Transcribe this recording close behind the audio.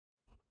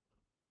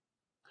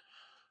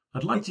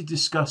I'd like to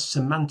discuss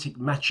semantic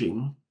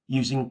matching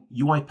using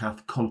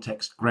UiPath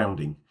Context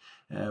Grounding,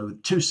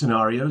 with two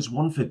scenarios,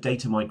 one for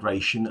data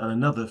migration and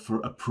another for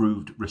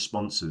approved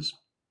responses.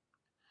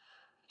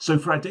 So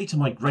for our data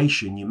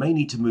migration, you may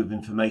need to move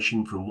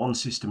information from one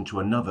system to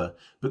another,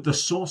 but the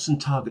source and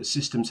target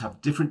systems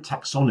have different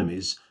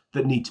taxonomies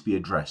that need to be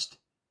addressed.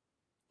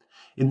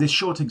 In this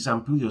short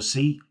example, you'll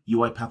see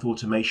UiPath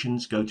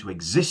automations go to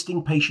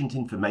existing patient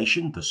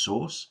information, the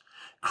source,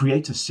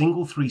 create a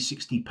single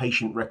 360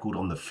 patient record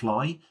on the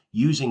fly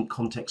using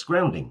context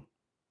grounding.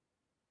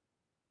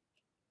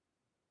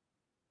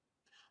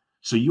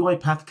 So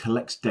UiPath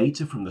collects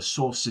data from the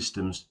source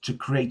systems to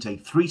create a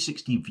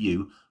 360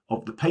 view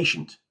of the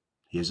patient.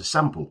 Here's a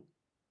sample.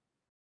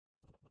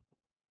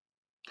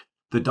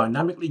 The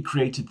dynamically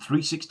created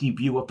 360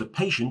 view of the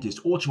patient is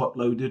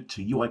auto-uploaded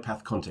to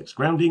UiPath Context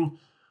Grounding.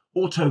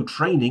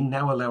 Auto-training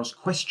now allows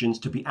questions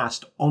to be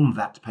asked on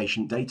that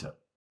patient data.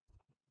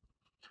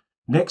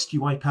 Next,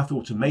 UiPath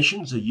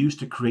automations are used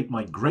to create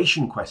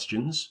migration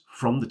questions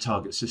from the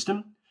target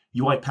system.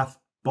 UiPath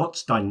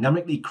bots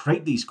dynamically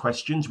create these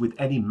questions with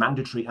any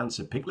mandatory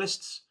answer pick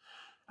lists,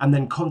 and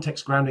then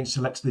context grounding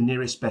selects the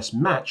nearest best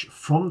match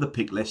from the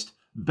pick list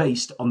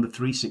based on the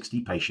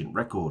 360 patient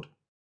record.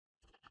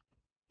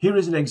 Here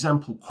is an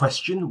example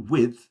question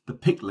with the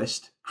pick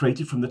list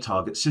created from the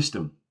target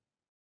system.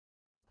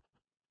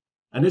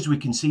 And as we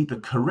can see, the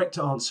correct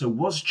answer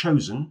was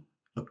chosen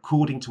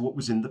according to what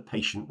was in the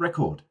patient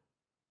record.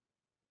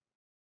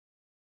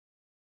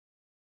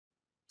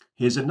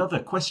 Here's another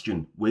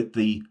question with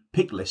the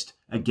pick list,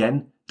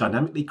 again,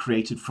 dynamically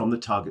created from the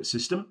target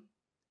system.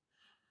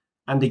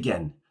 And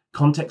again,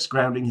 context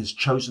grounding has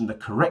chosen the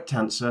correct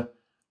answer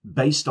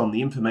based on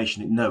the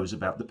information it knows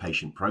about the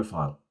patient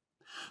profile.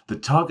 The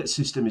target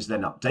system is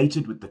then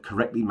updated with the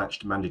correctly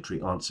matched mandatory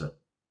answer.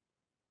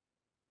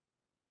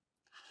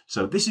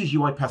 So this is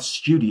UiPath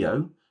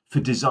Studio for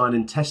design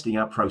and testing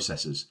our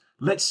processes.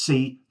 Let's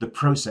see the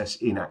process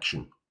in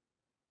action.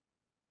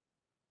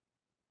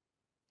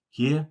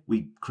 Here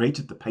we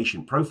created the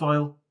patient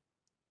profile.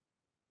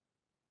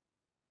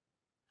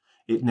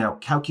 It now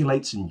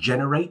calculates and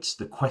generates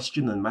the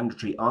question and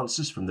mandatory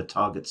answers from the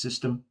target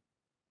system.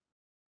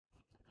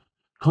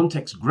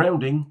 Context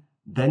grounding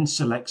then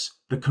selects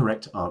the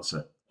correct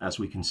answer, as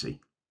we can see.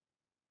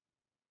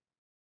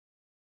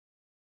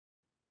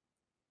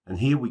 And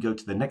here we go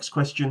to the next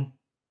question.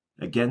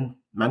 Again,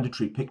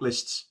 mandatory pick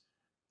lists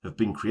have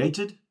been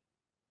created.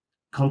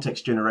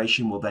 Context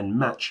generation will then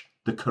match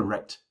the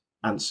correct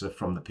answer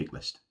from the pick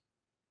list.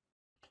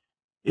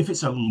 If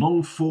it's a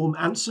long form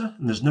answer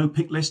and there's no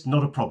pick list,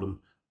 not a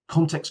problem.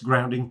 Context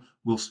grounding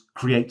will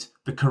create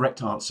the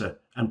correct answer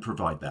and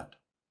provide that.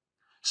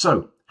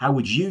 So, how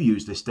would you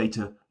use this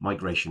data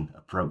migration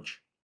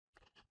approach?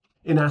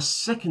 In our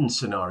second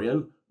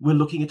scenario, we're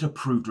looking at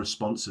approved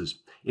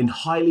responses. In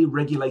highly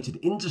regulated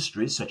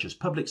industries such as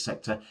public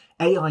sector,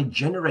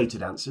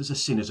 AI-generated answers are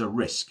seen as a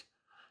risk.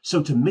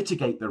 So to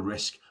mitigate the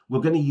risk, we're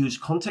going to use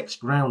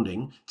context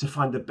grounding to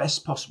find the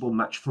best possible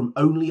match from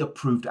only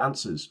approved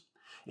answers.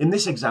 In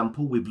this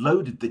example, we've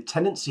loaded the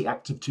Tenancy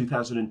Act of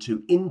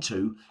 2002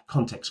 into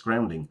context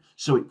grounding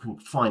so it can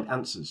find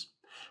answers.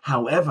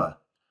 However,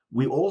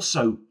 we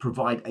also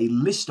provide a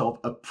list of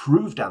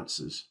approved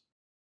answers.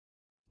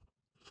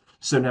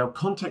 So now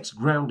context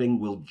grounding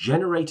will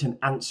generate an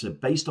answer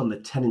based on the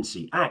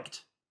Tenancy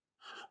Act,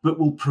 but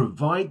will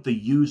provide the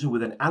user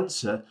with an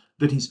answer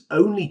that is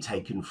only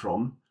taken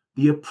from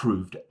the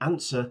approved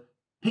answer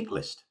pick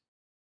list.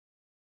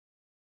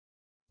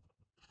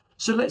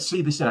 So let's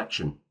see this in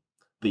action.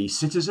 The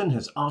citizen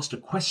has asked a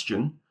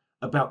question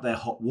about their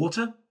hot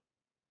water.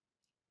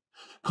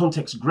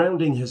 Context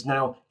grounding has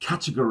now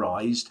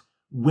categorized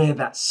where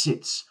that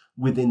sits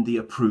within the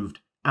approved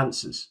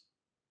answers.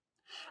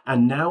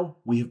 And now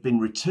we have been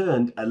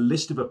returned a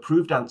list of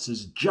approved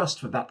answers just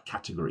for that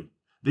category.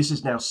 This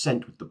is now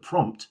sent with the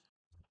prompt,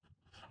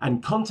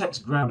 and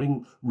context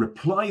grounding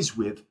replies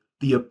with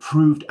the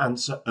approved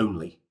answer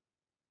only.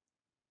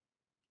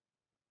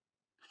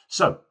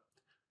 So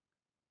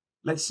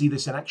let's see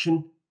this in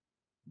action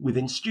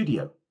within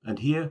Studio. And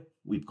here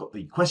we've got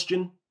the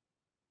question,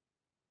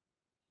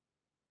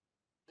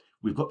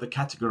 we've got the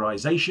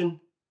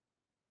categorization.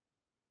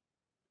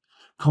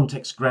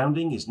 Context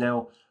grounding is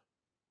now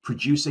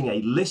producing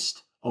a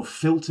list of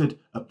filtered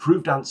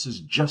approved answers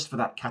just for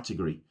that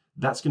category.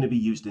 That's going to be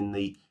used in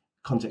the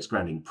context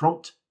grounding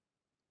prompt.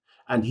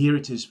 And here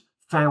it is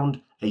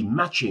found a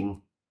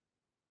matching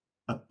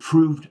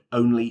approved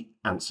only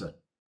answer.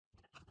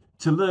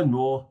 To learn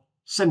more,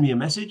 send me a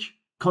message,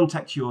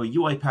 contact your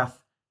UiPath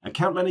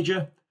Account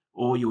Manager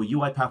or your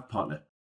UiPath Partner.